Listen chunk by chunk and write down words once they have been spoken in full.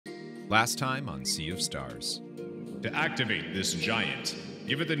Last time on Sea of Stars. To activate this giant,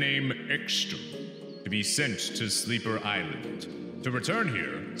 give it the name Extra. To be sent to Sleeper Island. To return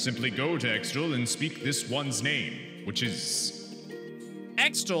here, simply go to Extra and speak this one's name, which is...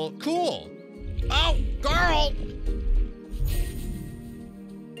 Extra? Cool! Oh, Garl!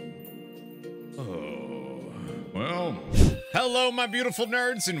 Oh, well... Hello, my beautiful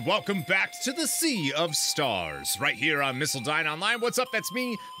nerds, and welcome back to the Sea of Stars, right here on MissildineOnline. What's up? That's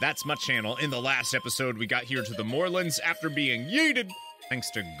me. That's my channel. In the last episode, we got here to the Moorlands after being yeeted,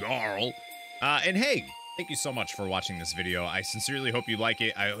 thanks to Garl. And hey, thank you so much for watching this video. I sincerely hope you like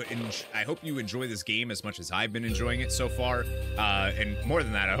it. I hope you enjoy this game as much as I've been enjoying it so far. And more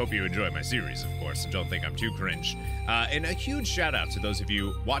than that, I hope you enjoy my series, of course, and don't think I'm too cringe. And a huge shout out to those of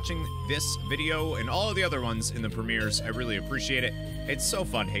you watching this video and all of the other ones in the premieres. I really appreciate it. It's so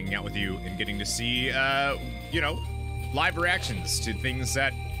fun hanging out with you and getting to see, you know, live reactions to things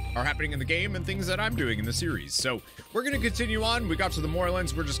that are happening in the game and things that I'm doing in the series. So we're going to continue on. We got to the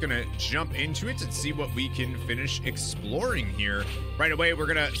Moorlands. We're just going to jump into it and see what we can finish exploring here. Right away,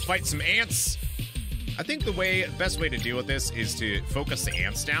 we're going to fight some ants. I think the best way to deal with this is to focus the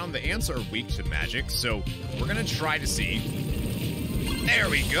ants down. The ants are weak to magic, so we're going to try to see. There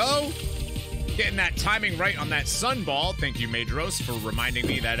we go. Getting that timing right on that sunball. Thank you, Madros, for reminding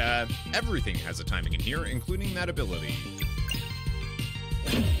me that everything has a timing in here, including that ability.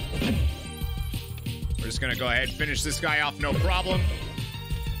 We're just gonna go ahead and finish this guy off, no problem.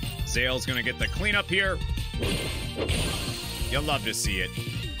 Zale's gonna get the cleanup here. You'll love to see it.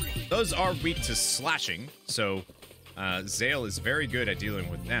 Those are weak to slashing, so Zale is very good at dealing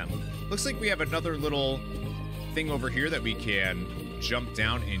with them. Looks like we have another little thing over here that we can jump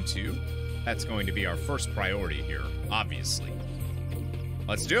down into. That's going to be our first priority here, obviously.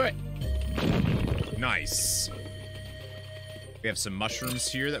 Let's do it. Nice. We have some mushrooms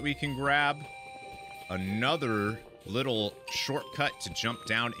here that we can grab. Another little shortcut to jump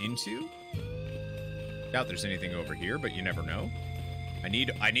down into. Doubt there's anything over here, but you never know. I need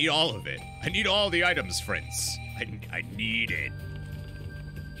all of it. I need all the items, friends. I need it.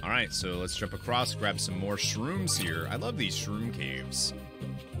 All right, so let's jump across, grab some more shrooms here. I love these shroom caves.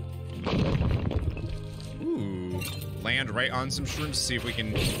 Ooh, land right on some shrooms. See if we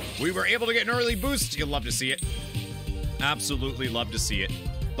can. We were able to get an early boost. You'll love to see it. Absolutely love to see it.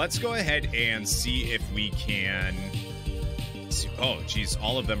 Let's go ahead and see if we can... Oh, geez,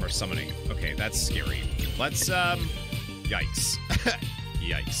 all of them are summoning. Okay, that's scary. Let's, yikes.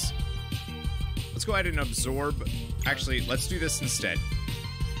 Yikes. Let's go ahead and absorb... Actually, let's do this instead.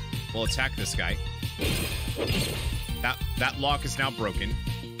 We'll attack this guy. That lock is now broken.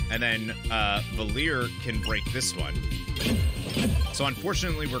 And then, Valir can break this one. So,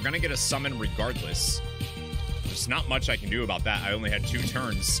 unfortunately, we're gonna get a summon regardless. There's not much I can do about that. I only had 2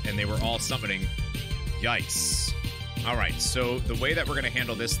 turns, and they were all summoning. Yikes. All right, so the way that we're going to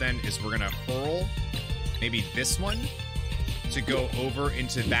handle this, then, is we're going to hurl maybe this one to go over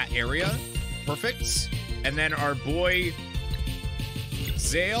into that area. Perfect. And then our boy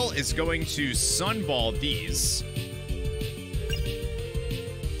Zale is going to sunball these.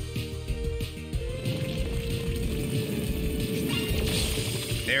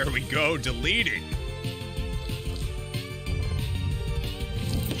 There we go, deleted.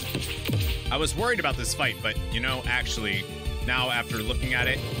 I was worried about this fight, but, you know, actually, now after looking at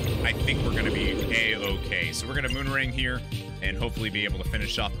it, I think we're going to be A-okay. So we're going to moon ring here and hopefully be able to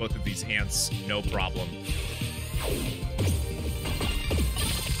finish off both of these ants, no problem.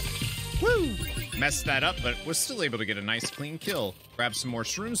 Woo! Messed that up, but we're still able to get a nice clean kill. Grab some more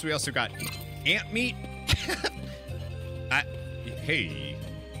shrooms. We also got ant meat. Hey,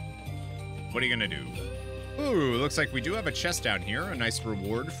 what are you going to do? Ooh, looks like we do have a chest down here. A nice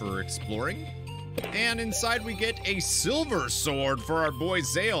reward for exploring. And inside we get a silver sword for our boy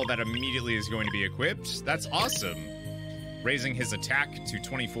Zale that immediately is going to be equipped. That's awesome. Raising his attack to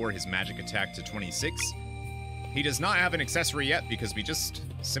 24, his magic attack to 26. He does not have an accessory yet because we just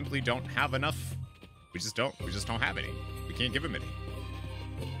simply don't have enough. We just don't have any. We can't give him any.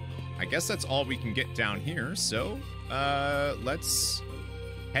 I guess that's all we can get down here. So, let's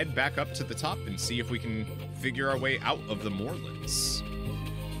head back up to the top and see if we can figure our way out of the Moorlands.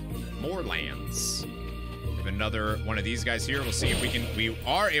 Moorlands. We have another one of these guys here. We'll see if we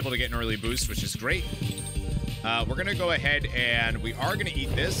are able to get an early boost, which is great. We're gonna go ahead and we are gonna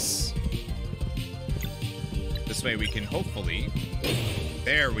eat this. This way we can hopefully,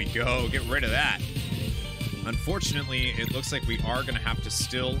 there we go, get rid of that. Unfortunately, it looks like we are gonna have to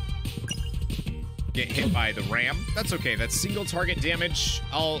still get hit by the ram. That's okay. That's single target damage.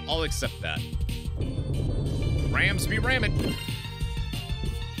 I'll accept that. Rams be ramming.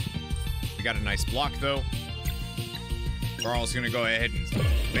 We got a nice block, though. Garl's gonna go ahead and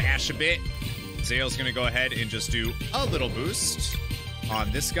bash a bit. Zale's gonna go ahead and just do a little boost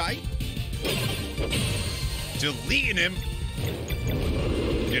on this guy. Deleting him.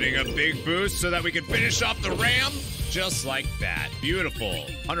 Getting a big boost so that we can finish off the ram. Just like that. Beautiful.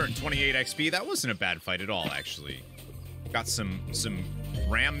 128 XP. That wasn't a bad fight at all, actually. Got some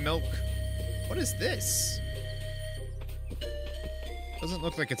ram milk. What is this? Doesn't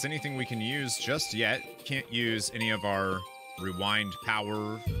look like it's anything we can use just yet. Can't use any of our rewind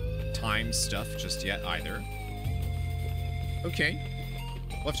power time stuff just yet either. Okay.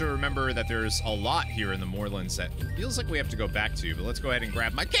 We'll have to remember that there's a lot here in the Moorlands that feels like we have to go back to, but let's go ahead and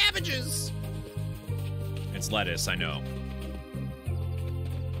grab my cabbages! It's lettuce, I know.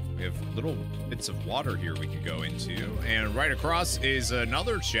 We have little bits of water here we can go into, and right across is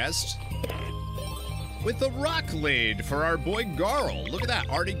another chest with a rock lid for our boy Garl. Look at that,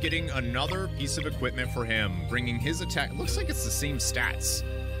 already getting another piece of equipment for him, bringing his attack. Looks like it's the same stats.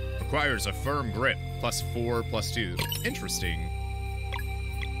 Requires a firm grip, +4, +2. Interesting.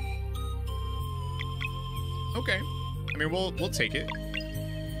 Okay. I mean, we'll take it.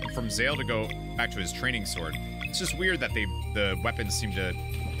 From Zale to go back to his training sword. It's just weird that the weapons seem to...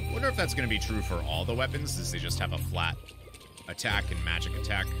 I wonder if that's going to be true for all the weapons, is they just have a flat attack and magic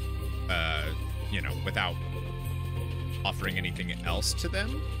attack, you know, without offering anything else to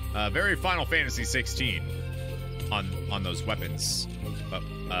them. Very Final Fantasy 16 on those weapons. But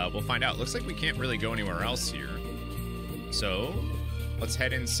we'll find out. Looks like we can't really go anywhere else here. So, let's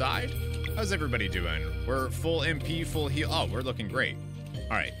head inside. How's everybody doing? We're full MP, full heal. Oh, we're looking great.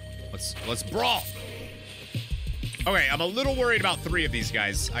 All right, let's brawl. Okay, I'm a little worried about 3 of these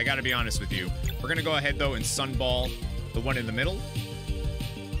guys. I gotta be honest with you. We're gonna go ahead though and sunball the one in the middle.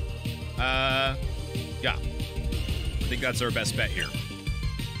 Yeah, I think that's our best bet here.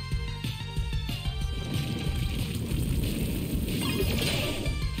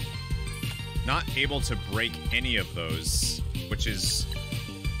 Not able to break any of those, which is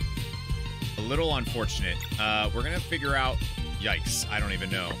a little unfortunate. We're gonna figure out... Yikes, I don't even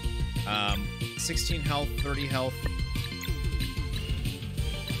know. 16 health, 30 health.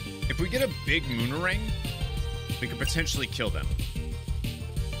 If we get a big Moonerang, we could potentially kill them.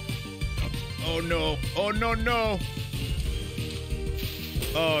 Oh no, oh no, no!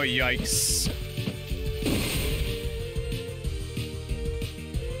 Oh, yikes.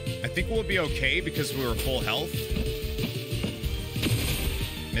 I think we'll be okay because we were full health.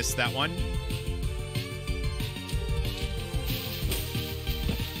 Missed that one.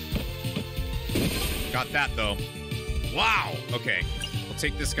 Got that, though. Wow! Okay, we'll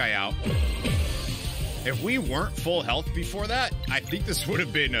take this guy out. If we weren't full health before that, I think this would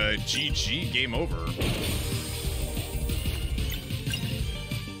have been a GG, game over.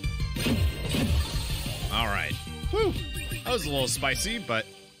 All right. Whew. That was a little spicy, but...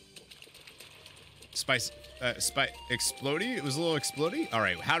 explodey? It was a little explodey? All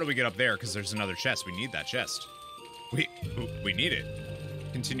right, how do we get up there? Because there's another chest. We need that chest. We need it.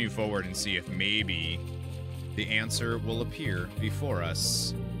 Continue forward and see if maybe the answer will appear before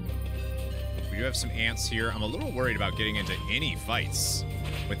us. We do have some ants here. I'm a little worried about getting into any fights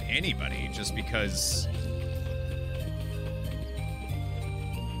with anybody just because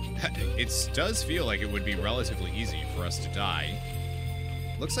it does feel like it would be relatively easy for us to die.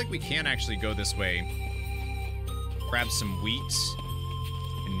 Looks like we can actually go this way, grab some wheat,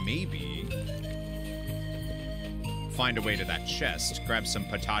 and maybe find a way to that chest. Grab some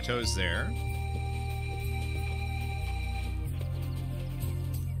potatoes there.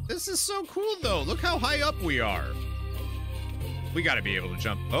 This is so cool, though. Look how high up we are. We gotta be able to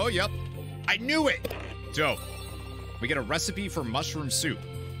jump. Oh, yep. I knew it! Dope. We get a recipe for mushroom soup.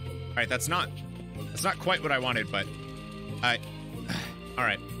 All right, that's not quite what I wanted, but all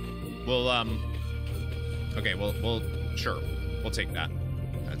right. We'll, okay, sure. We'll take that.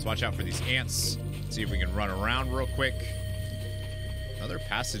 Let's watch out for these ants. See if we can run around real quick. Another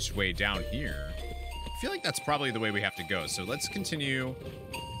passageway down here. I feel like that's probably the way we have to go, so let's continue.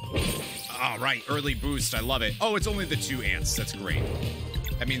 All right, early boost. I love it. Oh, it's only the 2 ants. That's great.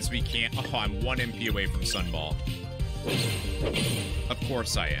 That means we can't... Oh, I'm 1 MP away from Sunball. Of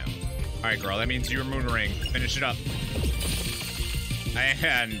course I am. All right, girl, that means you're Moonerang. Finish it up.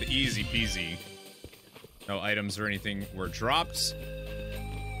 And easy peasy. No items or anything were dropped.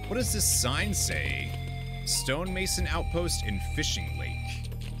 What does this sign say? Stonemason Outpost and Fishing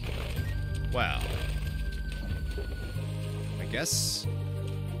Lake. Well, I guess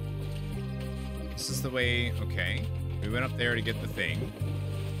this is the way. Okay, we went up there to get the thing.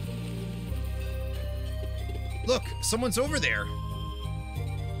 Look, someone's over there.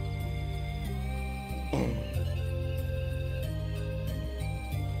 Oh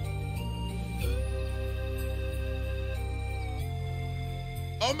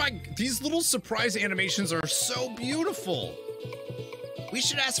my, these little surprise animations are so beautiful. We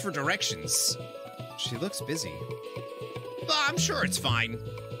should ask for directions. She looks busy. I'm sure it's fine.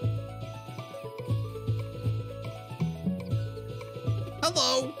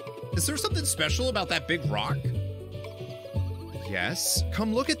 Hello. Is there something special about that big rock? Yes.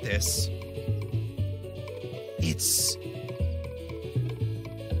 Come look at this. It's...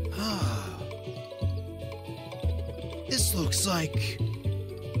 This looks like...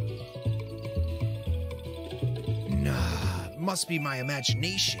 Nah, must be my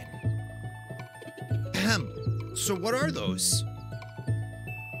imagination. Ahem. So what are those?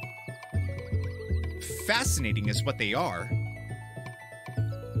 Fascinating is what they are.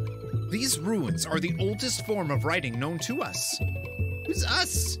 These ruins are the oldest form of writing known to us. Who's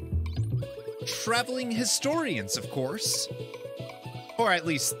us? Traveling historians, of course. Or at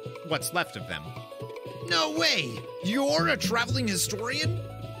least, what's left of them. No way! You're a traveling historian?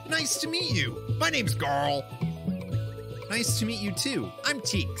 Nice to meet you. My name's Garl. Nice to meet you too. I'm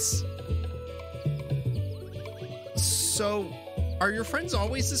TEAKS. So, are your friends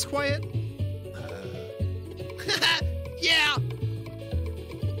always this quiet? Yeah!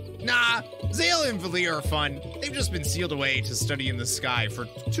 Nah, Zale and Valia are fun. They've just been sealed away to study in the sky for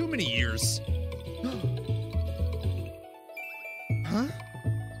too many years. Huh?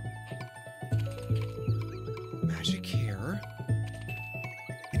 Magic hair.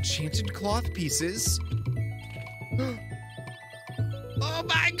 Enchanted cloth pieces. Oh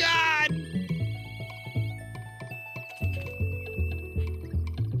my god!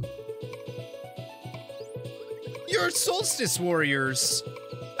 You're solstice warriors.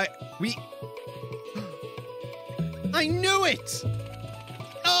 I knew it!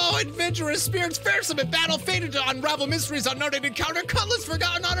 Oh, adventurous spirits, fearsome in battle, fated to unravel mysteries unknown and encounter countless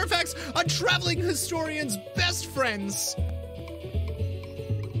forgotten artifacts, a traveling historian's best friends.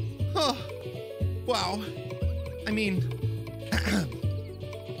 Oh, wow. I mean,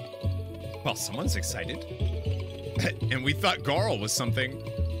 well, someone's excited. And we thought Garl was something.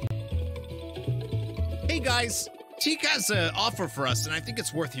 Hey guys, TEAKS has an offer for us, and I think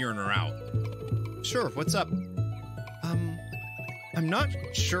it's worth hearing her out. Sure, what's up? I'm not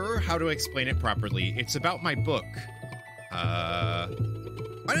sure how to explain it properly. It's about my book. Why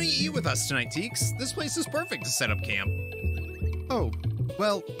don't you eat with us tonight, TEAKS? This place is perfect to set up camp. Oh,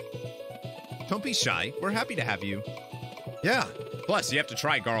 well, don't be shy. We're happy to have you. Yeah, plus you have to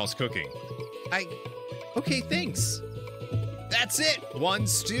try Garl's cooking. Okay, thanks. That's it. One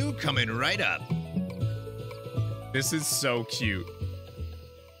stew coming right up. This is so cute.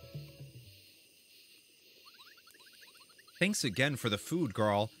 Thanks again for the food,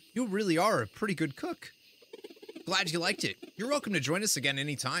 Garl. You really are a pretty good cook. Glad you liked it. You're welcome to join us again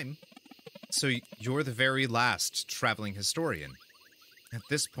anytime. So you're the very last traveling historian. At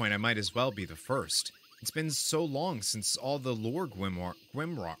this point, I might as well be the first. It's been so long since all the lore grimoires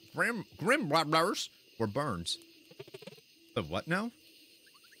were burned. The what now?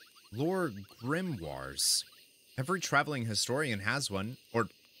 Lore grimoires. Every traveling historian has one, or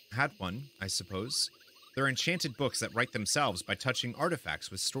had one, I suppose. They're enchanted books that write themselves by touching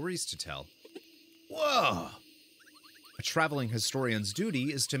artifacts with stories to tell. Whoa! A traveling historian's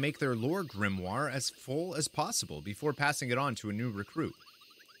duty is to make their lore grimoire as full as possible before passing it on to a new recruit.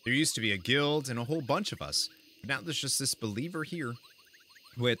 There used to be a guild and a whole bunch of us, but now there's just this believer here.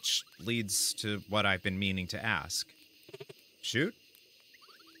 Which leads to what I've been meaning to ask. Shoot?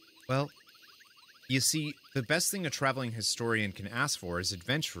 Well, you see, the best thing a traveling historian can ask for is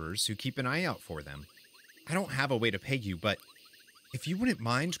adventurers who keep an eye out for them. I don't have a way to pay you, but if you wouldn't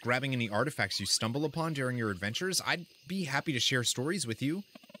mind grabbing any artifacts you stumble upon during your adventures, I'd be happy to share stories with you.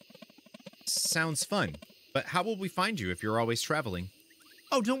 Sounds fun, but how will we find you if you're always traveling?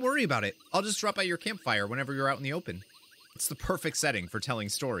 Oh, don't worry about it. I'll just drop by your campfire whenever you're out in the open. It's the perfect setting for telling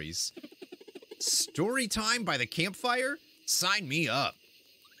stories. Story time by the campfire? Sign me up.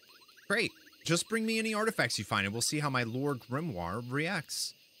 Great. Just bring me any artifacts you find and we'll see how my lore grimoire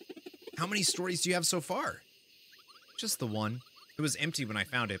reacts. How many stories do you have so far? Just the one. It was empty when I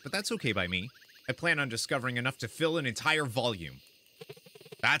found it, but that's okay by me. I plan on discovering enough to fill an entire volume.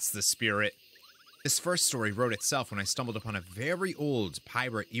 That's the spirit. This first story wrote itself when I stumbled upon a very old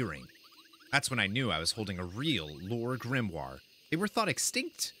pirate earring. That's when I knew I was holding a real lore grimoire. They were thought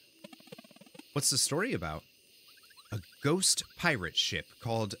extinct. What's the story about? A ghost pirate ship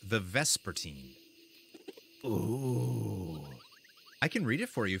called the Vespertine. Ooh. I can read it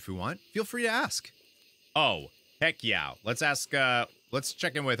for you if you want. Feel free to ask. Oh, heck yeah. Let's ask, let's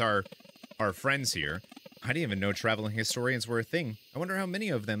check in with our our friends here. I didn't even know traveling historians were a thing. I wonder how many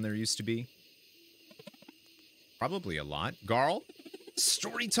of them there used to be. Probably a lot. Garl?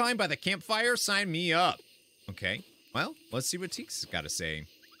 Story time by the campfire? Sign me up. Okay. Well, let's see what TEAKS has got to say.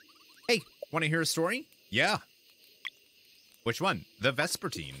 Hey, want to hear a story? Yeah. Which one? The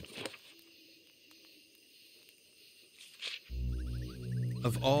Vespertine.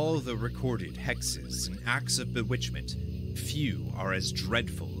 Of all the recorded hexes and acts of bewitchment, few are as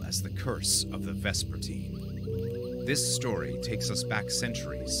dreadful as the curse of the Vespertine. This story takes us back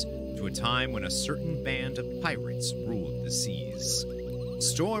centuries to a time when a certain band of pirates ruled the seas.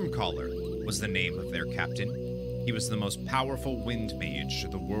 Stormcaller was the name of their captain. He was the most powerful wind mage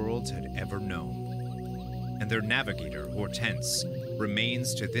the world had ever known. And their navigator, Hortense,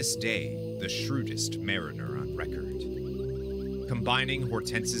 remains to this day the shrewdest mariner on record. Combining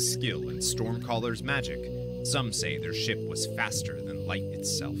Hortense's skill and Stormcaller's magic, some say their ship was faster than light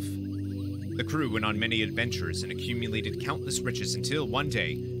itself. The crew went on many adventures and accumulated countless riches until one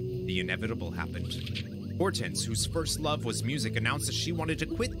day, the inevitable happened. Hortense, whose first love was music, announced that she wanted to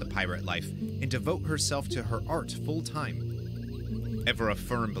quit the pirate life and devote herself to her art full-time. Ever a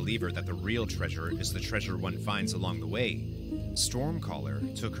firm believer that the real treasure is the treasure one finds along the way,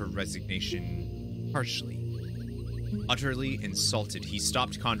 Stormcaller took her resignation harshly. Utterly insulted, he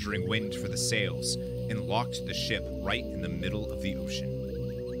stopped conjuring wind for the sails and locked the ship right in the middle of the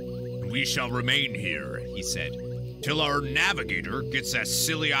ocean. "We shall remain here," he said, "till our navigator gets that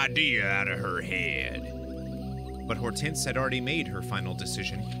silly idea out of her head." But Hortense had already made her final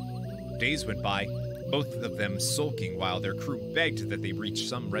decision. Days went by, both of them sulking while their crew begged that they reach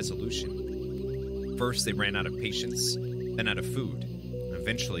some resolution. First, they ran out of patience, then out of food, and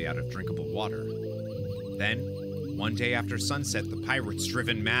eventually out of drinkable water. Then, one day after sunset, the pirates,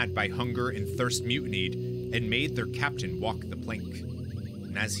 driven mad by hunger and thirst, mutinied and made their captain walk the plank.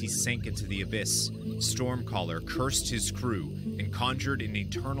 And as he sank into the abyss, Stormcaller cursed his crew and conjured an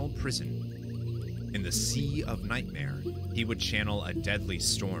eternal prison. In the Sea of Nightmare, he would channel a deadly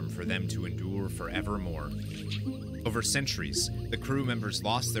storm for them to endure forevermore. Over centuries, the crew members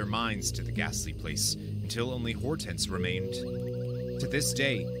lost their minds to the ghastly place, until only Hortense remained. To this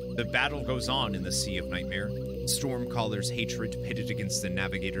day, the battle goes on in the Sea of Nightmare, Stormcaller's hatred pitted against the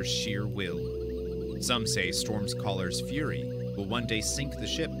navigator's sheer will. Some say Stormcaller's fury will one day sink the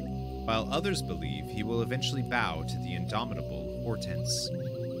ship, while others believe he will eventually bow to the indomitable Hortense.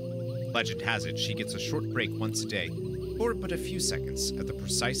 Legend has it she gets a short break once a day, or but a few seconds, at the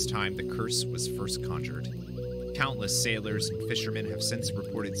precise time the curse was first conjured. Countless sailors and fishermen have since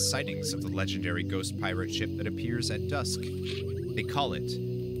reported sightings of the legendary ghost pirate ship that appears at dusk. They call it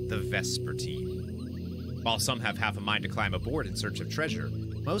the Vespertine. While some have half a mind to climb aboard in search of treasure,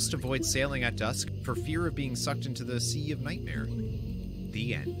 most avoid sailing at dusk for fear of being sucked into the Sea of Nightmare.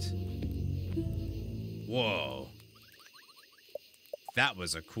 The end. Whoa. That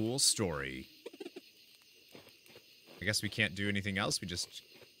was a cool story. I guess we can't do anything else. We just,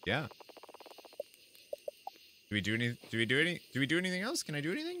 yeah. Do we do anything else? Can I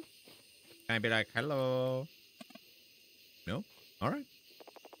do anything? Can I be like, hello? No? All right.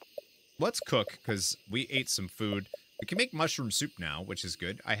 Let's cook, because we ate some food. We can make mushroom soup now, which is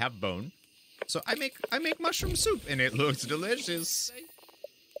good. I have bone. So I make mushroom soup, and it looks delicious.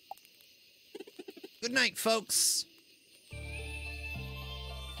 Good night, folks.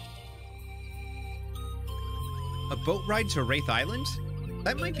 A boat ride to Wraith Island?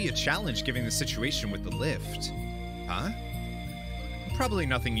 That might be a challenge given the situation with the lift. Huh? Probably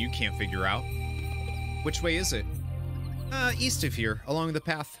nothing you can't figure out. Which way is it? East of here, along the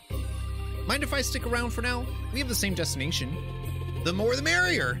path. Mind if I stick around for now? We have the same destination. The more the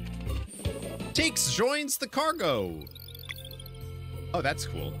merrier. TEAKS joins the cargo. Oh, that's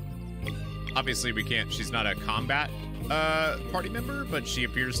cool. Obviously we can't, she's not a combat party member, but she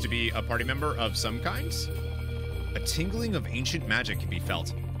appears to be a party member of some kind. A tingling of ancient magic can be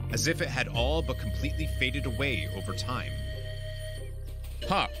felt, as if it had all but completely faded away over time.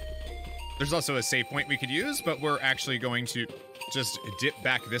 Huh. There's also a save point we could use, but we're actually going to just dip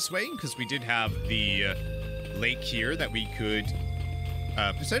back this way, because we did have the lake here that we could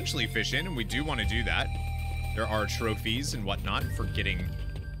potentially fish in, and we do want to do that. There are trophies and whatnot for getting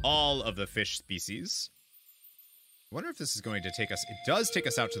all of the fish species. I wonder if this is going to take us... It does take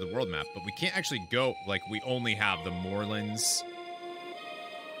us out to the world map, but we can't actually go... Like, we only have the Moorlands.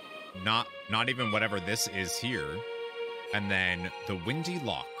 Not even whatever this is here. And then the Windy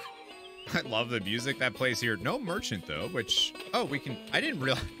Loch. I love the music that plays here. No merchant, though, which... Oh, we can... I didn't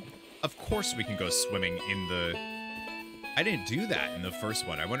realize... Of course we can go swimming in the... I didn't do that in the first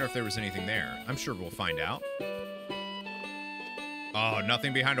one. I wonder if there was anything there. I'm sure we'll find out. Oh, Oh,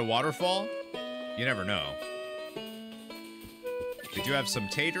 nothing behind a waterfall? You never know. We do have some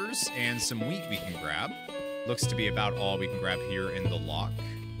taters and some wheat we can grab. Looks to be about all we can grab here in the lock.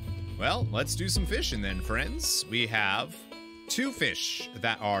 Well, let's do some fishing then, friends. We have 2 fish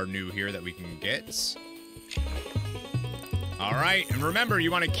that are new here that we can get. All right, and remember, you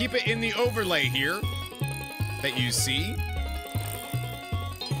want to keep it in the overlay here that you see.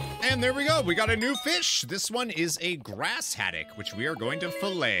 And there we go, we got a new fish. This one is a grass haddock, which we are going to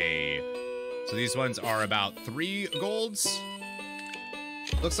fillet. So these ones are about 3 golds.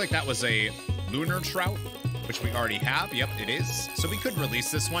 Looks like that was a lunar trout, which we already have. Yep, it is. So we could release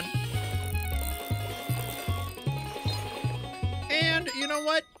this one. And you know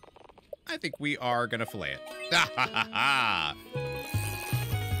what? I think we are gonna fillet it.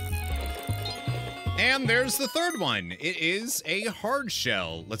 And there's the third one. It is a hard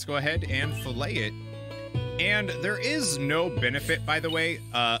shell. Let's go ahead and fillet it. And there is no benefit, by the way,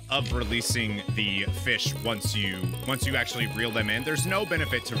 of releasing the fish once you actually reel them in. There's no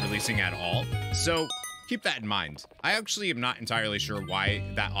benefit to releasing at all. So keep that in mind. I actually am not entirely sure why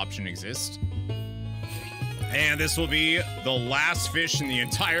that option exists. And this will be the last fish in the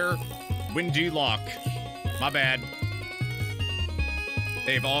entire Windy Lock. My bad.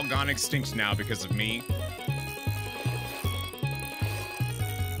 They've all gone extinct now because of me.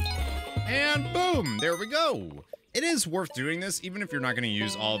 And boom, there we go. It is worth doing this, even if you're not going to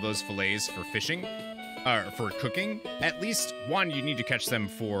use all of those fillets for fishing, for cooking. At least, one, you need to catch them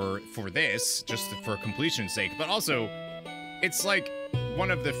for this, just for completion's sake. But also, it's like one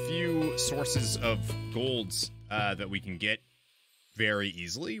of the few sources of golds that we can get very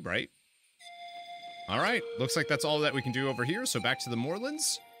easily, right? All right, looks like that's all that we can do over here. So back to the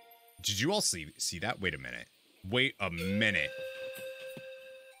Moorlands. Did you all see that? Wait a minute. Wait a minute.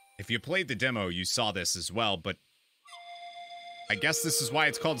 If you played the demo, you saw this as well, but I guess this is why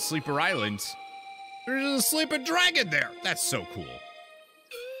it's called Sleeper Island. There's a sleeping dragon there. That's so cool.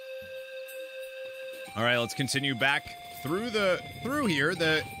 All right, let's continue back through here.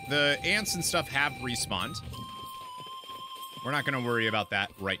 The ants and stuff have respawned. We're not going to worry about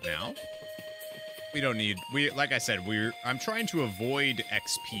that right now. We don't need, like I said, I'm trying to avoid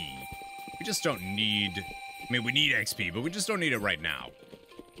XP. We just don't need, I mean, we need XP, but we just don't need it right now.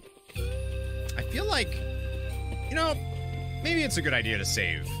 I feel like, you know, maybe it's a good idea to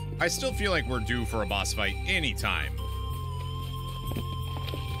save. I still feel like we're due for a boss fight anytime.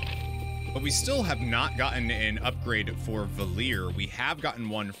 But we still have not gotten an upgrade for Valir. We have gotten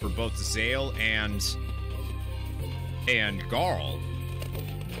one for both Zale and Garl.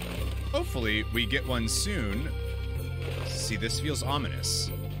 Hopefully, we get one soon. See, this feels ominous.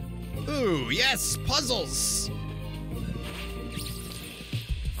 Ooh, yes, puzzles!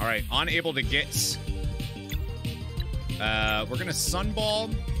 All right, unable to get... we're gonna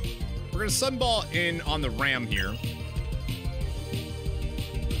sunball. We're gonna sunball in on the ram here.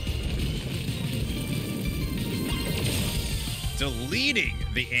 Deleting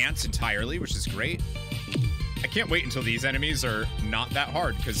the ants entirely, which is great. I can't wait until these enemies are not that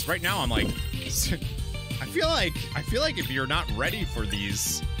hard, because right now I'm like, I feel like if you're not ready for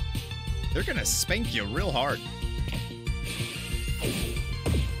these, they're gonna spank you real hard.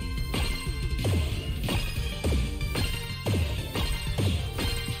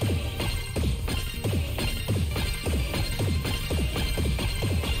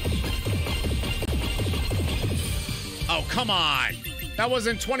 Oh, come on! That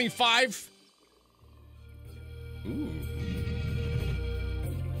wasn't 25? Ooh.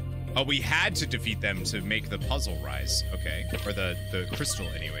 Oh, we had to defeat them to make the puzzle rise. Okay. Or the crystal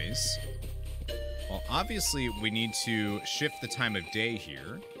anyways. Well, obviously, we need to shift the time of day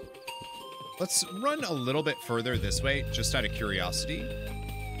here. Let's run a little bit further this way, just out of curiosity.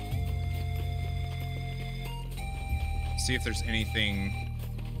 See if there's anything...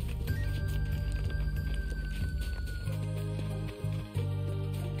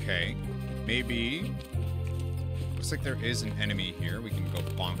 Okay. Maybe... Looks like there is an enemy here. We can go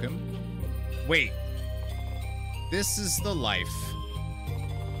bonk him. Wait. This is the life.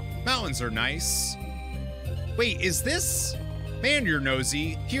 Mountains are nice. Wait, is this? Man, you're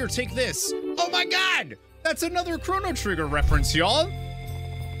nosy. Here, take this. Oh my god! That's another Chrono Trigger reference, y'all.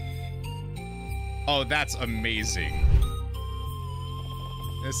 Oh, that's amazing.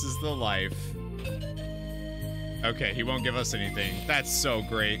 This is the life. Okay, he won't give us anything. That's so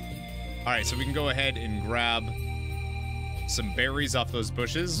great. All right, so we can go ahead and grab some berries off those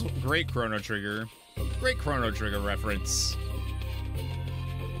bushes. Great Chrono Trigger. Great Chrono Trigger reference.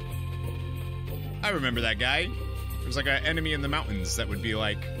 I remember that guy. There's like an enemy in the mountains that would be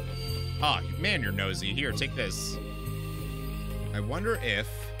like, oh, man, you're nosy. Here, take this. I wonder if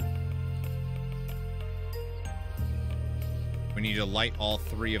we need to light all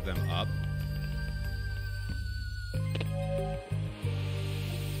 3 of them up.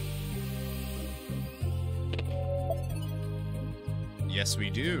 Yes, we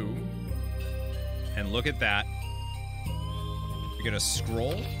do. And look at that. We get a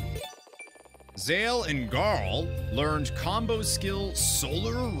scroll. Zale and Garl learned combo skill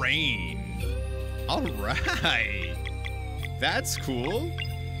Solar Rain. All right. That's cool.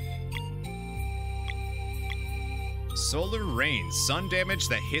 Solar Rain, sun damage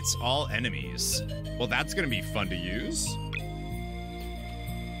that hits all enemies. Well, that's gonna be fun to use.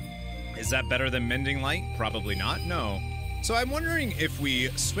 Is that better than Mending Light? Probably not, no. So I'm wondering if we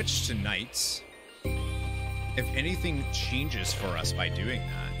switch to nights, if anything changes for us by doing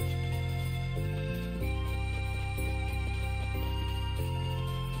that.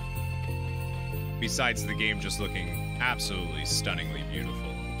 Besides the game just looking absolutely stunningly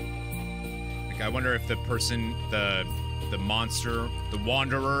beautiful. Like, I wonder if the person, the monster, the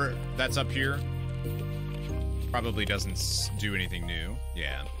wanderer that's up here probably doesn't do anything new.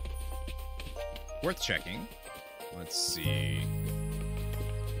 Yeah. Worth checking. Let's see.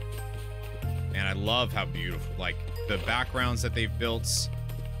 And I love how beautiful, like, the backgrounds that they've built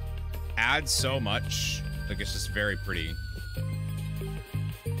add so much. Like, it's just very pretty.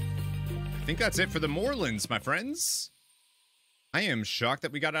 I think that's it for the Moorlands, my friends. I am shocked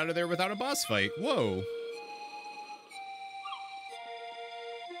that we got out of there without a boss fight. Whoa.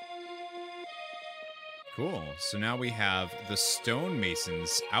 Cool. So now we have the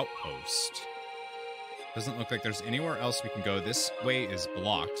Stonemason's Outpost. Doesn't look like there's anywhere else we can go. This way is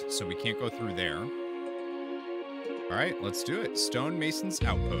blocked, so we can't go through there. All right, let's do it. Stonemason's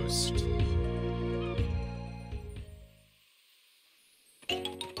Outpost.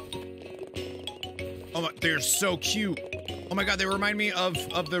 Oh my, they're so cute. Oh my god, they remind me of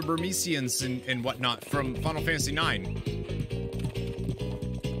the Burmesians and whatnot from Final Fantasy IX.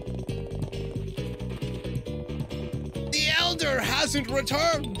 The Elder hasn't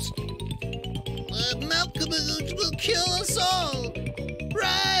returned. Malkomud will kill us all.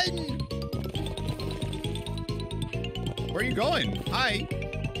 Run! Where are you going? Hi.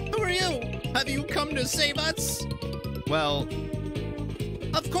 Who are you? Have you come to save us? Well,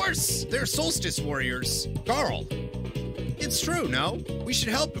 of course, they're solstice warriors. Garl. It's true, no? We should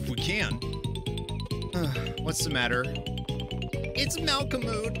help if we can. What's the matter? It's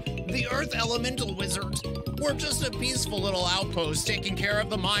Malkomud, the Earth Elemental Wizard. We're just a peaceful little outpost taking care of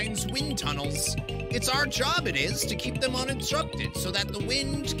the mine's wind tunnels. It's our job, it is, to keep them uninterrupted so that the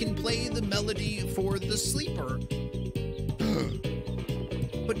wind can play the melody for the sleeper.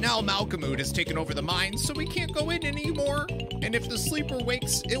 But now Malkomud has taken over the mine, so we can't go in anymore. And if the sleeper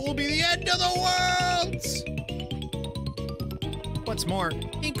wakes, it will be the end of the world! What's more,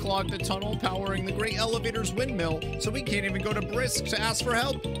 he clogged the tunnel powering the great elevator's windmill, so we can't even go to Brisk to ask for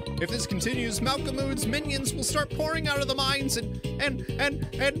help. If this continues, Malkomud's minions will start pouring out of the mines and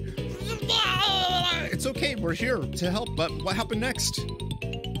it's okay, we're here to help, but what happened next?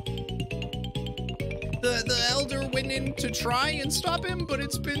 The Elder went in to try and stop him, but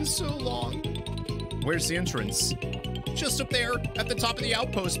it's been so long. Where's the entrance? Just up there, at the top of the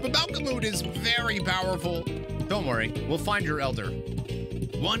outpost, but Malkomud is very powerful. Don't worry, we'll find your Elder.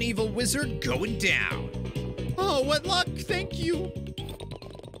 One evil wizard going down. Oh, what luck, thank you.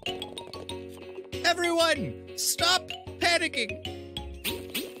 Everyone, stop panicking.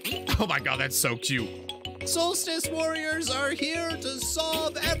 Oh my god, that's so cute. Solstice warriors are here to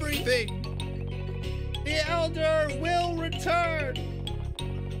solve everything. The Elder will return.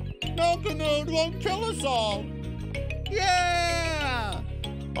 Malkomud won't kill us all. Yeah!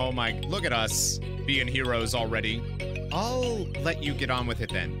 Oh my, look at us being heroes already. I'll let you get on with it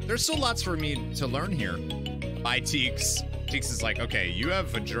then. There's still lots for me to learn here. Bye, TEAKS. TEAKS is like, okay, you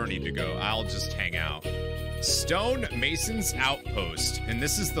have a journey to go. I'll just hang out. Stonemason's Outpost. And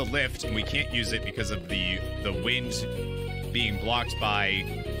this is the lift, and we can't use it because of the wind being blocked by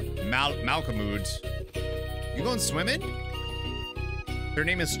Malkomud. You going swimming? Her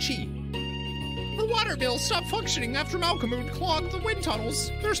name is Chi. The water bill stopped functioning after Malkomud clogged the wind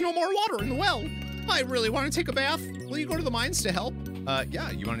tunnels. There's no more water in the well. I really want to take a bath. Will you go to the mines to help?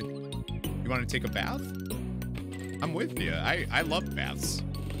 Yeah, you want to take a bath? I'm with you. I love baths.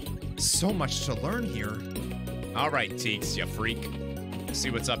 So much to learn here. All right, TEAKS, you freak. See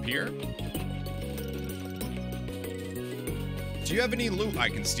what's up here? Do you have any loot I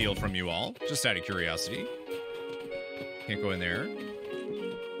can steal from you all? Just out of curiosity. Can't go in there.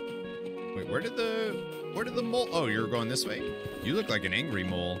 Wait, where did the mole? Oh, you're going this way? You look like an angry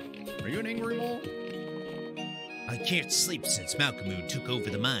mole. Are you an angry mole? I can't sleep since Malkomud took over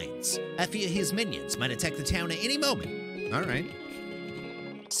the mines. I fear his minions might attack the town at any moment. All right.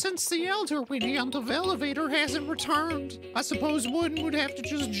 Since the Elder Winnie-on-the elevator hasn't returned, I suppose one would have to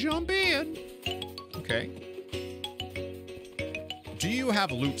just jump in. Okay. Do you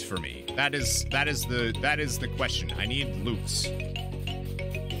have loot for me? That is the question. I need loot.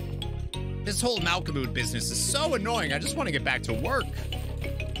 This whole Malkomud business is so annoying. I just want to get back to work.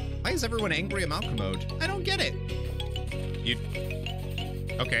 Why is everyone angry at Malkomud? I don't get it.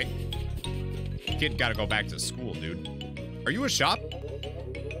 Okay. Kid gotta go back to school, dude. Are you a shop?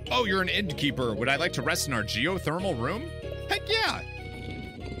 Oh, you're an innkeeper. Would I like to rest in our geothermal room? Heck yeah.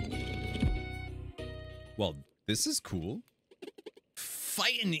 Well, this is cool.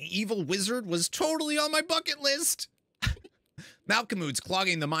 Fight an evil wizard was totally on my bucket list. Malkomud's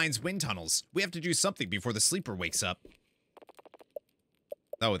clogging the mine's wind tunnels. We have to do something before the sleeper wakes up.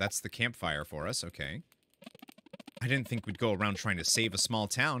 Oh, that's the campfire for us. Okay. I didn't think we'd go around trying to save a small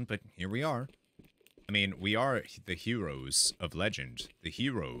town, but here we are. I mean, we are the heroes of legend. The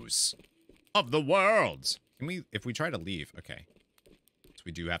heroes of the world. Can we, if we try to leave, okay. So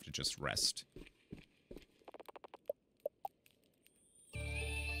we do have to just rest.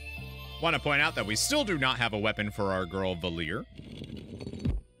 Want to point out that we still do not have a weapon for our girl, Valir.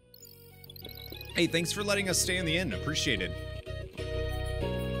 Hey, thanks for letting us stay in the inn. Appreciate it.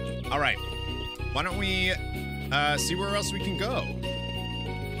 All right. Why don't we see where else we can go?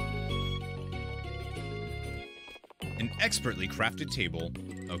 An expertly crafted table.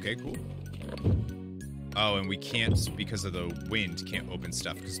 Okay, cool. Oh, and we can't, because of the wind, can't open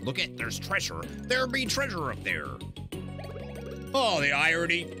stuff. Because look at, there's treasure. There be treasure up there. Oh, the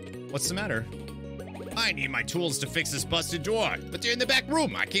irony. What's the matter? I need my tools to fix this busted door, but they're in the back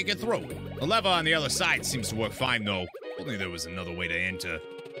room. I can't get through. The lever on the other side seems to work fine, though. Only there was another way to enter.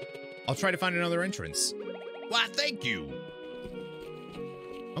 I'll try to find another entrance. Why, thank you.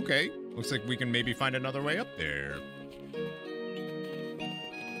 Okay, looks like we can maybe find another way up there.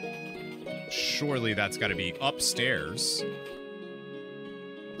 Surely that's got to be upstairs.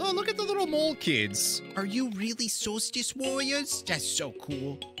 Oh, look at the little mole kids. Are you really solstice warriors? That's so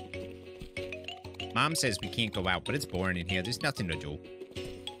cool. Mom says we can't go out, but it's boring in here. There's nothing to do.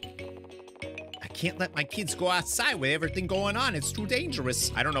 I can't let my kids go outside with everything going on. It's too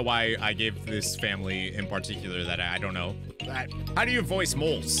dangerous. I don't know why I gave this family in particular that I don't know. How do you voice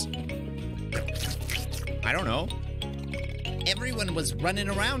moles? I don't know. Everyone was running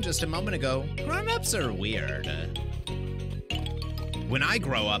around just a moment ago. Grown-ups are weird. When I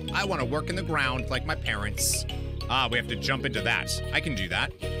grow up, I want to work in the ground like my parents. Ah, we have to jump into that. I can do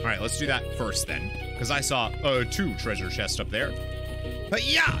that. All right, let's do that first then. Because I saw 2 treasure chests up there. But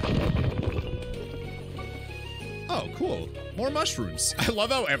yeah! Oh, cool. More mushrooms. I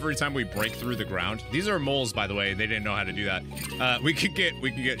love how every time we break through the ground, these are moles, by the way. They didn't know how to do that. We could get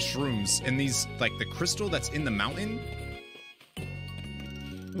shrooms. And these, like the crystal that's in the mountain.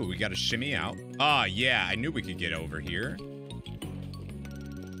 Ooh, we got to shimmy out. Ah, yeah, I knew we could get over here.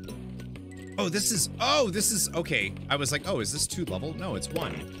 Oh, this is, okay. I was like, oh, is this 2 level? No, it's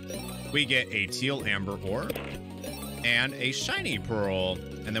 1. We get a teal amber ore and a shiny pearl.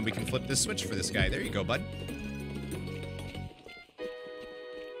 And then we can flip this switch for this guy. There you go, bud.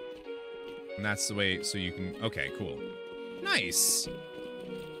 And that's the way, so you can, okay, cool. Nice.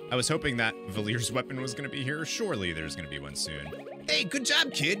 I was hoping that Valir's weapon was gonna be here. Surely there's gonna be one soon. Hey, good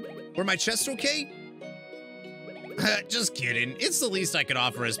job, kid. Were my chests okay? Just kidding. It's the least I could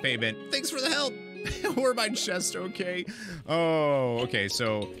offer as payment. Thanks for the help. Were my chest okay? Oh, okay,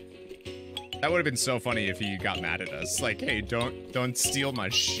 so that would have been so funny if he got mad at us. Like, hey, don't steal my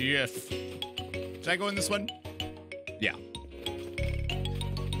shift. Should I go in this one? Yeah.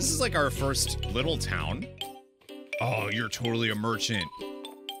 This is like our first little town. Oh, you're totally a merchant.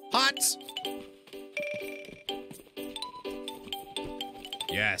 Hot.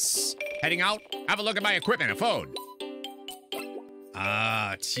 Yes. Heading out. Have a look at my equipment and phone.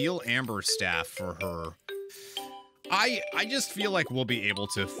 Ah, teal amber staff for her. I just feel like we'll be able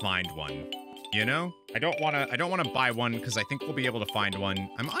to find one. You know? I don't wanna buy one because I think we'll be able to find one.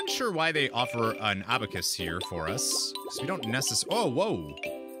 I'm unsure why they offer an abacus here for us. Because we don't necessarily. Oh, whoa.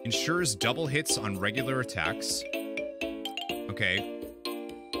 Ensures double hits on regular attacks. Okay.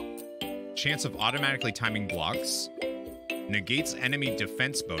 Chance of automatically timing blocks. Negates enemy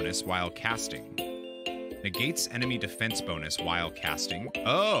defense bonus while casting. Negates enemy defense bonus while casting.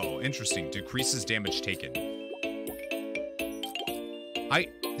 Oh, interesting. Decreases damage taken.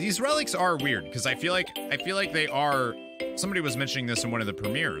 These relics are weird because I feel like they are. Somebody was mentioning this in one of the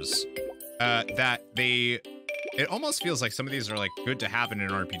premieres. That it almost feels like some of these are like good to have in an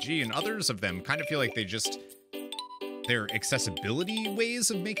RPG, and others of them kind of feel like they just their accessibility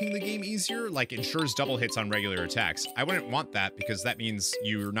ways of making the game easier, like ensures double hits on regular attacks. I wouldn't want that because that means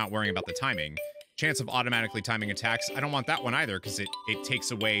you're not worrying about the timing. Chance of automatically timing attacks, I don't want that one either because it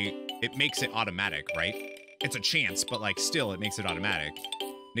takes away, it makes it automatic, right? It's a chance, but like still it makes it automatic.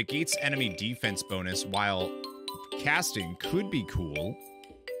 Negates enemy defense bonus while casting could be cool.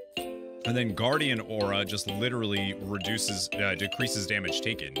 And then Guardian Aura just literally decreases damage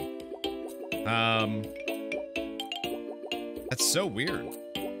taken. That's so weird.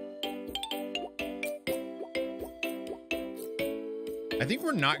 I think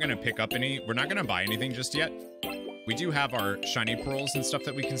we're not gonna pick up we're not gonna buy anything just yet. We do have our shiny pearls and stuff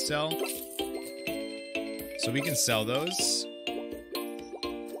that we can sell. So we can sell those.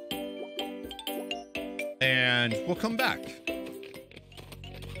 And we'll come back.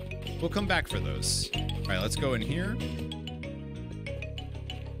 We'll come back for those. All right, let's go in here.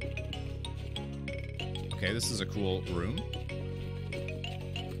 Okay, this is a cool room.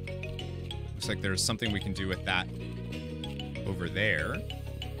 Looks like there's something we can do with that over there.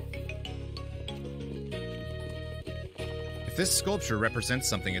 If this sculpture represents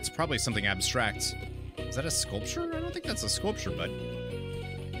something, it's probably something abstract. Is that a sculpture? I don't think that's a sculpture, but...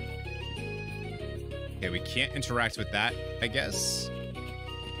 Okay, we can't interact with that, I guess.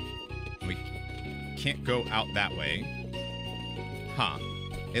 We can't go out that way. Huh.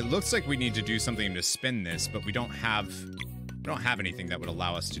 It looks like we need to do something to spin this, but we don't have anything that would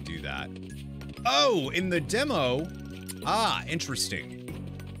allow us to do that. Oh, in the demo. Ah, interesting.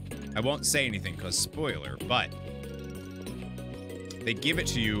 I won't say anything because spoiler, but they give it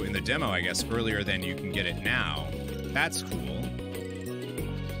to you in the demo, I guess, earlier than you can get it now. That's cool.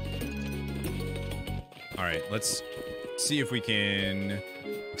 All right, let's see if we can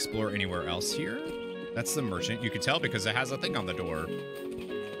explore anywhere else here. That's the merchant. You could tell because it has a thing on the door.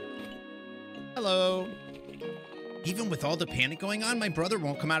 Hello. Even with all the panic going on, my brother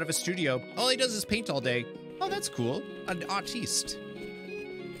won't come out of his studio. All he does is paint all day. Oh, that's cool. An artiste.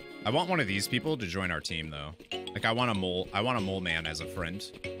 I want one of these people to join our team, though. Like, I want a mole man as a friend.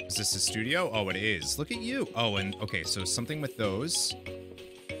 Is this his studio? Oh, it is. Look at you. Oh, and okay, so something with those.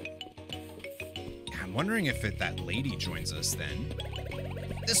 I'm wondering if that lady joins us then.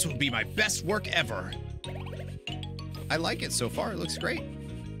 This will be my best work ever. I like it so far. It looks great.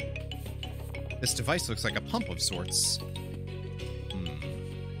 This device looks like a pump of sorts.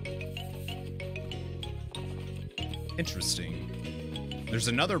 Interesting. There's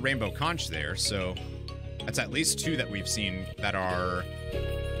another rainbow conch there, so that's at least 2 that we've seen that are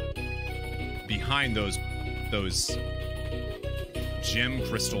behind those gem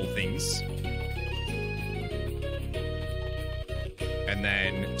crystal things. And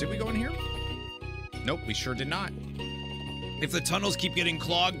then, did we go in here? Nope, we sure did not. If the tunnels keep getting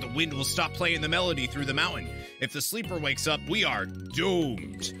clogged, the wind will stop playing the melody through the mountain. If the sleeper wakes up, we are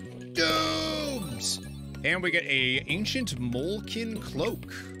doomed. Doomed! And we get a ancient Molkin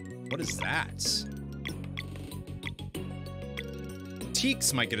cloak. What is that?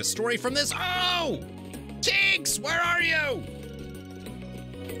 TEAKS might get a story from this. Oh! TEAKS, where are you?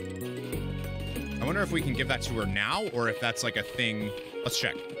 I wonder if we can give that to her now, or if that's like a thing. Let's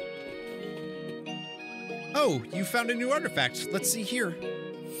check. Oh, you found a new artifact. Let's see here.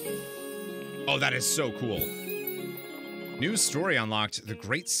 Oh, that is so cool. New story unlocked, the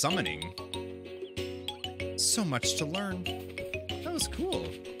Great Summoning. So much to learn. That was cool.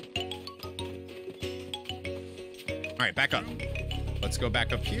 All right, back up. Let's go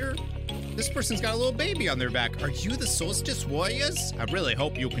back up here. This person's got a little baby on their back. Are you the Solstice Warriors? I really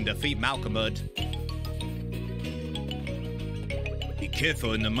hope you can defeat Malkomud. Be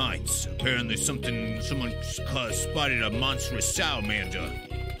careful in the mines. Apparently someone spotted a monstrous salamander.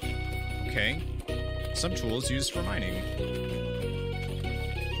 Okay. Some tools used for mining.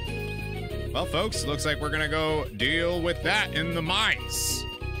 Well, folks, looks like we're gonna go deal with that in the mines.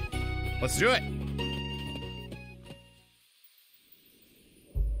 Let's do it.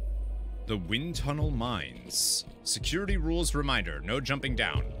 The Wind Tunnel Mines. Security rules reminder, no jumping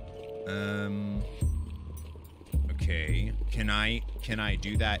down. Okay. Can I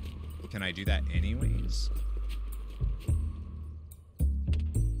do that? Can I do that anyways?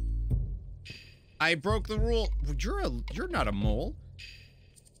 I broke the rule. You're not a mole.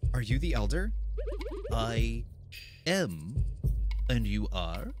 Are you the elder? I am. And you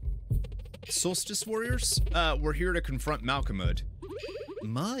are? Solstice Warriors? We're here to confront Malkomud.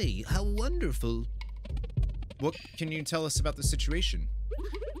 My, how wonderful. What can you tell us about the situation?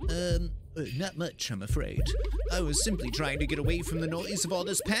 Not much, I'm afraid. I was simply trying to get away from the noise of all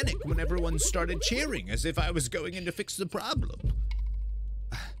this panic when everyone started cheering as if I was going in to fix the problem.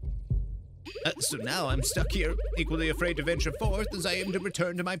 So now I'm stuck here, equally afraid to venture forth as I am to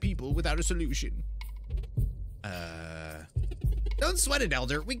return to my people without a solution. Don't sweat it,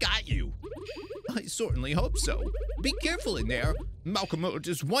 Elder. We got you. I certainly hope so. Be careful in there. Malkomud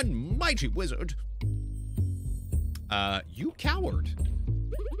is one mighty wizard. You coward.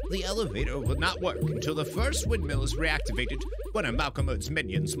 The elevator will not work until the first windmill is reactivated. One of Malkomud's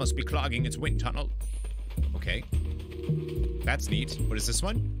minions must be clogging its wind tunnel. Okay. That's neat. What is this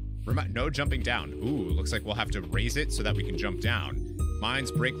one? No jumping down. Ooh, looks like we'll have to raise it so that we can jump down.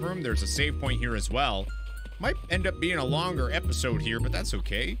 Mine's break room. There's a save point here as well. Might end up being a longer episode here, but that's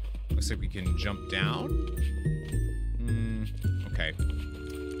okay. Looks like we can jump down. Okay.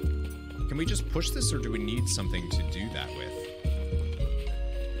 Can we just push this, or do we need something to do that with?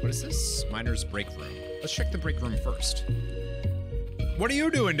 What is this? Miner's break room. Let's check the break room first. What are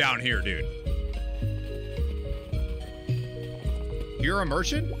you doing down here, dude? You're a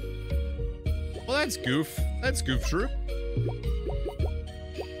merchant? Well, that's goof. That's goof troop.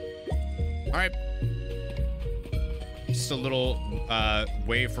 All right. Just a little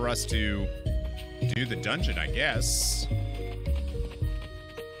way for us to do the dungeon, I guess.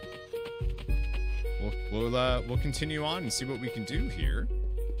 We'll continue on and see what we can do here.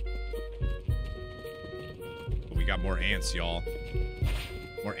 Oh, we got more ants, y'all.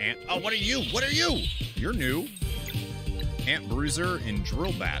 More ant. Oh, what are you? What are you? You're new. Ant bruiser and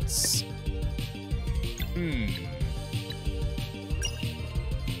drill bats.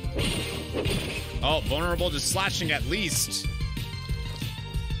 Oh, vulnerable to slashing at least.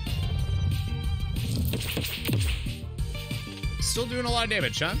 Still doing a lot of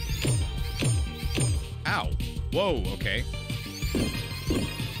damage, huh? Ow. Whoa, okay.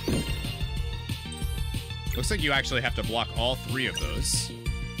 Looks like you actually have to block all 3 of those.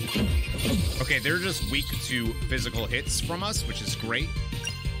 Okay, they're just weak to physical hits from us, which is great.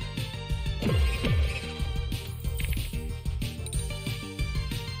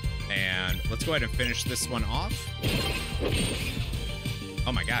 And let's go ahead and finish this one off.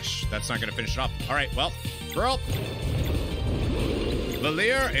 Oh my gosh, that's not gonna finish it off. All right, well, girl.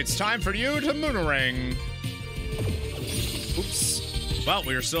 Valir, it's time for you to moonerang. Oops. Well,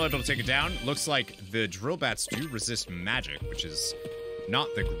 we were still able to take it down. Looks like the drill bats do resist magic, which is not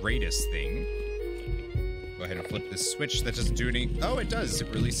the greatest thing. Go ahead and flip this switch. That doesn't do any... Oh, it does. It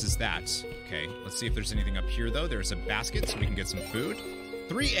releases that. Okay, let's see if there's anything up here, though. There's a basket, so we can get some food.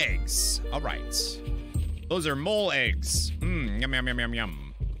 3 eggs. All right. Those are mole eggs. Yum, yum, yum, yum,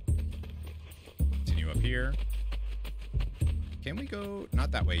 yum. Continue up here. Can we go?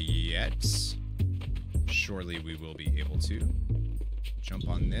 Not that way yet. Surely we will be able to. Jump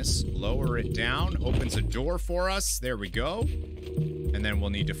on this, lower it down, opens a door for us. There we go. And then we'll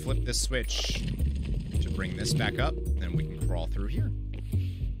need to flip this switch to bring this back up. Then we can crawl through here.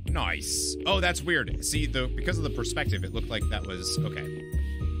 Nice. Oh, that's weird. See, because of the perspective, it looked like that was... Okay.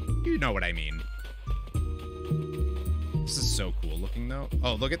 You know what I mean. This is so cool looking, though.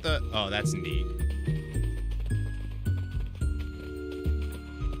 Oh, look at the... Oh, that's neat.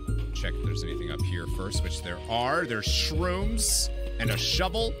 Check if there's anything up here first, which there are. There's shrooms and a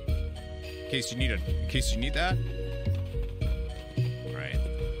shovel. In case you need that. All right.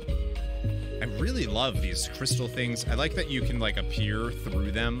 I really love these crystal things. I like that you can like appear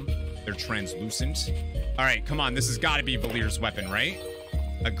through them. They're translucent. All right, come on. This has got to be Valir's weapon, right?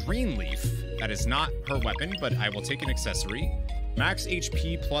 A green leaf. That is not her weapon, but I will take an accessory. Max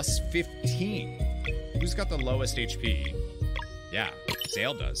HP plus 15. Who's got the lowest HP? Yeah,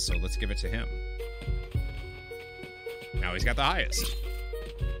 Zale does, so let's give it to him. Now he's got the highest.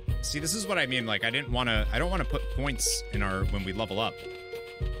 See, this is what I mean. Like, I don't want to put points in when we level up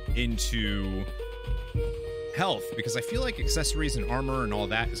into health, because I feel like accessories and armor and all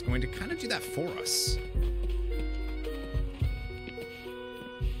that is going to kind of do that for us.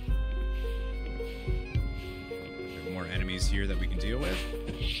 There are more enemies here that we can deal with.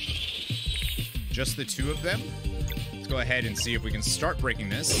 Just the 2 of them. Go ahead and see if we can start breaking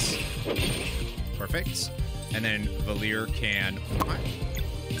this. Perfect. And then Valir can...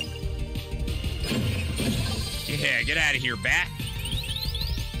 Yeah, get out of here, bat.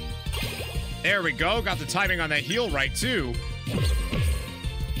 There we go. Got the timing on that heal right, too. All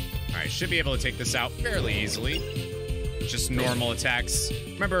right, should be able to take this out fairly easily. Just normal attacks.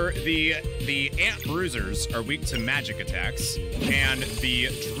 Remember, the ant bruisers are weak to magic attacks, and the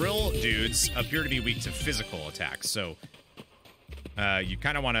drill dudes appear to be weak to physical attacks. So you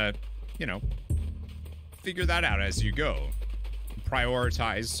kind of want to, you know, figure that out as you go.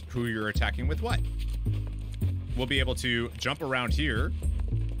 Prioritize who you're attacking with what. We'll be able to jump around here.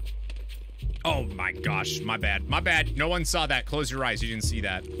 Oh my gosh, my bad. My bad. No one saw that. Close your eyes. You didn't see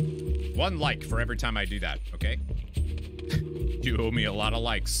that. 1 like for every time I do that, okay? You owe me a lot of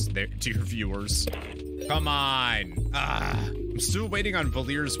likes there to your viewers. Come on. I'm still waiting on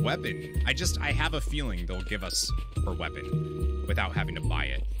Valir's weapon. I have a feeling they'll give us her weapon without having to buy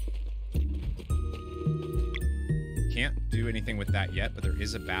it. Can't do anything with that yet, but there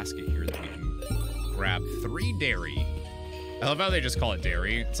is a basket here that we can grab. 3 dairy. I love how they just call it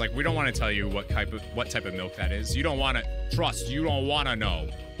dairy. It's like, we don't want to tell you what type of milk that is. You don't want to, trust, you don't want to know.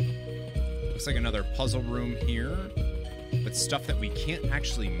 Looks like another puzzle room here, but stuff that we can't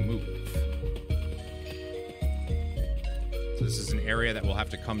actually move. So this is an area that we'll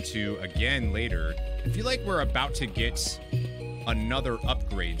have to come to again later. I feel like we're about to get another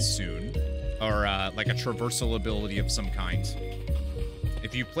upgrade soon, or like a traversal ability of some kind.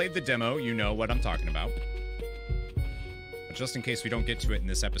 If you played the demo, you know what I'm talking about. But just in case we don't get to it in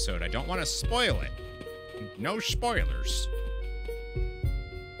this episode, I don't want to spoil it. No spoilers.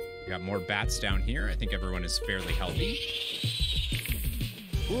 We got more bats down here. I think everyone is fairly healthy.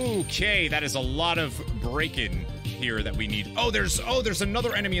 Okay, that is a lot of break-in here that we need. Oh, there's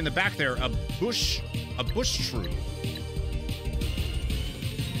another enemy in the back there. A bush shrew.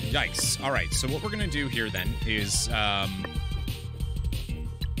 Yikes. All right, so what we're gonna do here then is,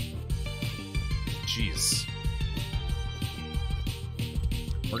 jeez.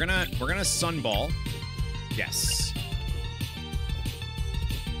 We're gonna sunball. Yes.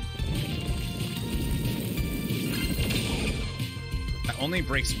 That only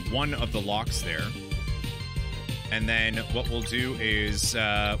breaks 1 of the locks there. And then what we'll do is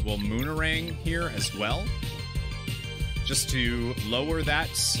we'll Moonerang here as well, just to lower that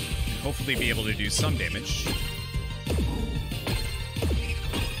and hopefully be able to do some damage.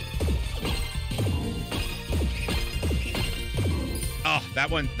 Oh, that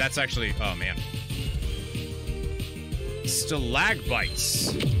one, that's actually, oh man.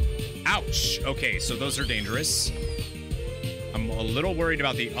 Stalagmites. Ouch. Okay, so those are dangerous. I'm a little worried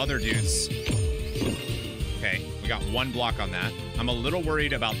about the other dudes. Okay, we got 1 block on that. I'm a little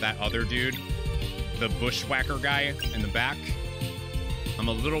worried about that other dude, the bushwhacker guy in the back. I'm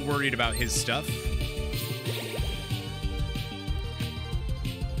a little worried about his stuff.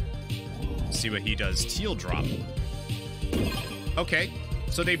 See what he does. Teal drop. Okay,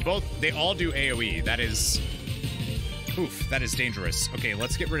 so they all do AoE. That is, oof, that is dangerous. Okay,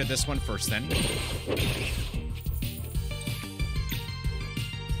 let's get rid of this one first then.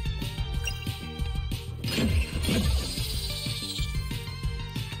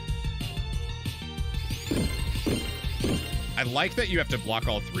 I like that you have to block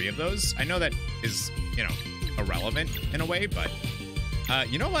all 3 of those. I know that is, you know, irrelevant in a way, but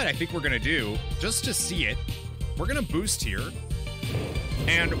you know what I think we're gonna do, just to see it, we're gonna boost here,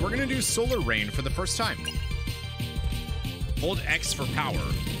 and we're gonna do Solar Rain for the first time. Hold X for power.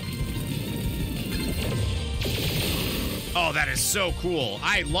 Oh, that is so cool.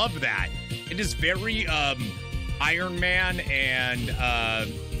 I love that. It is very Iron Man and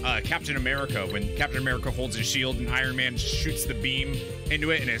Captain America, when Captain America holds his shield and Iron Man shoots the beam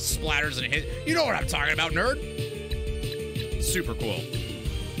into it and it splatters and it hits. You know what I'm talking about, nerd? Super cool.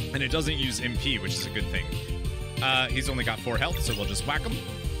 And it doesn't use MP, which is a good thing. He's only got 4 health, so we'll just whack him.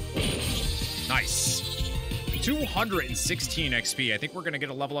 Nice. 216 XP. I think we're going to get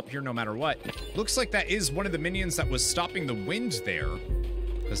a level up here no matter what. Looks like that is one of the minions that was stopping the wind there.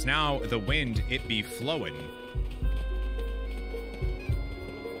 Because now the wind, it be flowing.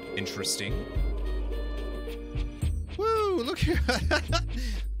 Interesting. Woo, look here.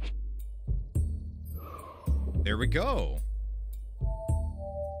 There we go.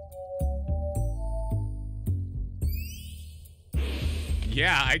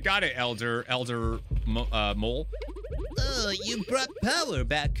 Yeah, I got it, Elder Mole. Oh, you brought power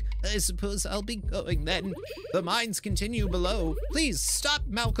back. I suppose I'll be going then. The mines continue below. Please stop,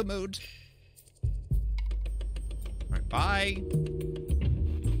 Malkomud. All right, bye.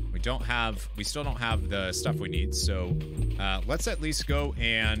 We still don't have the stuff we need, so let's at least go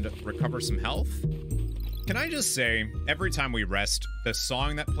and recover some health. Can I just say, every time we rest, the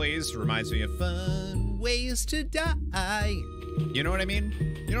song that plays reminds me of Fun Ways to Die. You know what I mean?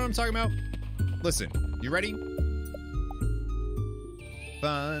 You know what I'm talking about? Listen, you ready?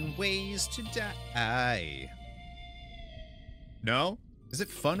 Fun Ways to Die. No? Is it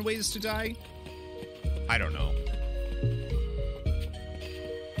Fun Ways to Die? I don't know.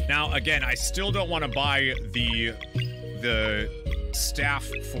 Now, again, I still don't want to buy the staff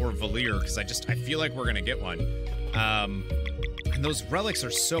for Valir, because I feel like we're gonna get one. And those relics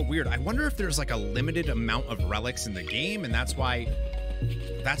are so weird. I wonder if there's like a limited amount of relics in the game, and that's why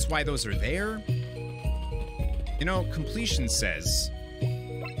those are there. You know, completion says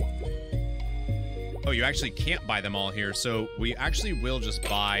Oh, you actually can't buy them all here, so we actually will just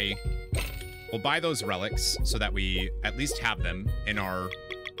buy... We'll buy those relics so that we at least have them in our...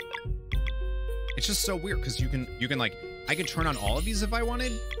 It's just so weird, because you can like... I could turn on all of these if I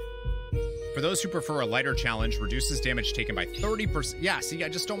wanted. For those who prefer a lighter challenge, reduces damage taken by 30%. Yeah, see, I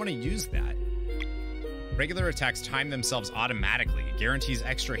just don't want to use that. Regular attacks time themselves automatically. Guarantees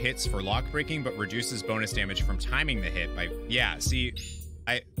extra hits for lock breaking, but reduces bonus damage from timing the hit by... Yeah, see,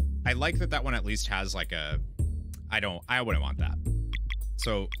 I like that one at least has like a... I wouldn't want that.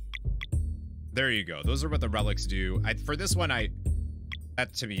 So, there you go. Those are what the relics do. For this one,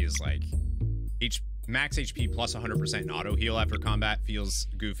 that to me is like... Max HP plus 100% in auto heal after combat feels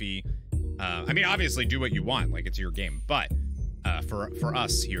goofy. I mean, obviously do what you want, like it's your game, but for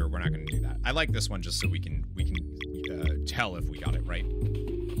us here, we're not going to do that. I like this one just so we can tell if we got it right.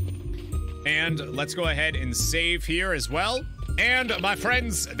 And let's go ahead and save here as well. And my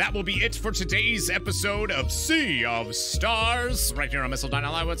friends, that will be it for today's episode of Sea of Stars, right here on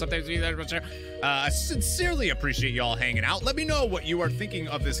MissildineOnline. What's up there? I sincerely appreciate y'all hanging out. Let me know what you are thinking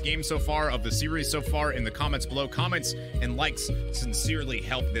of this game so far, of the series so far, in the comments below. Comments and likes sincerely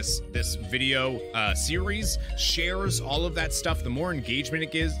help this video series. Shares, all of that stuff. The more engagement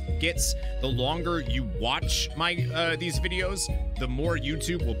it gets, the longer you watch my these videos, the more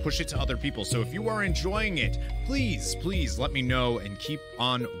YouTube will push it to other people. So if you are enjoying it, please let me know and keep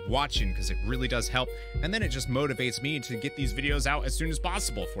on watching, because it really does help. And then it just motivates me to get these videos out as soon as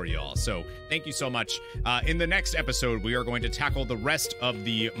possible for y'all. So thank you so much. In the next episode, we are going to tackle the rest of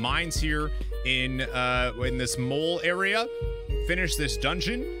the mines here in this mole area, finish this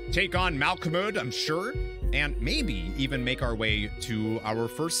dungeon, take on Malkomud, I'm sure, and maybe even make our way to our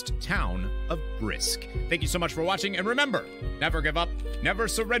first town of Brisk. Thank you so much for watching, and remember, never give up, never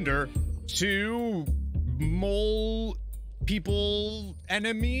surrender to mole people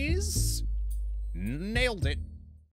enemies. Nailed it.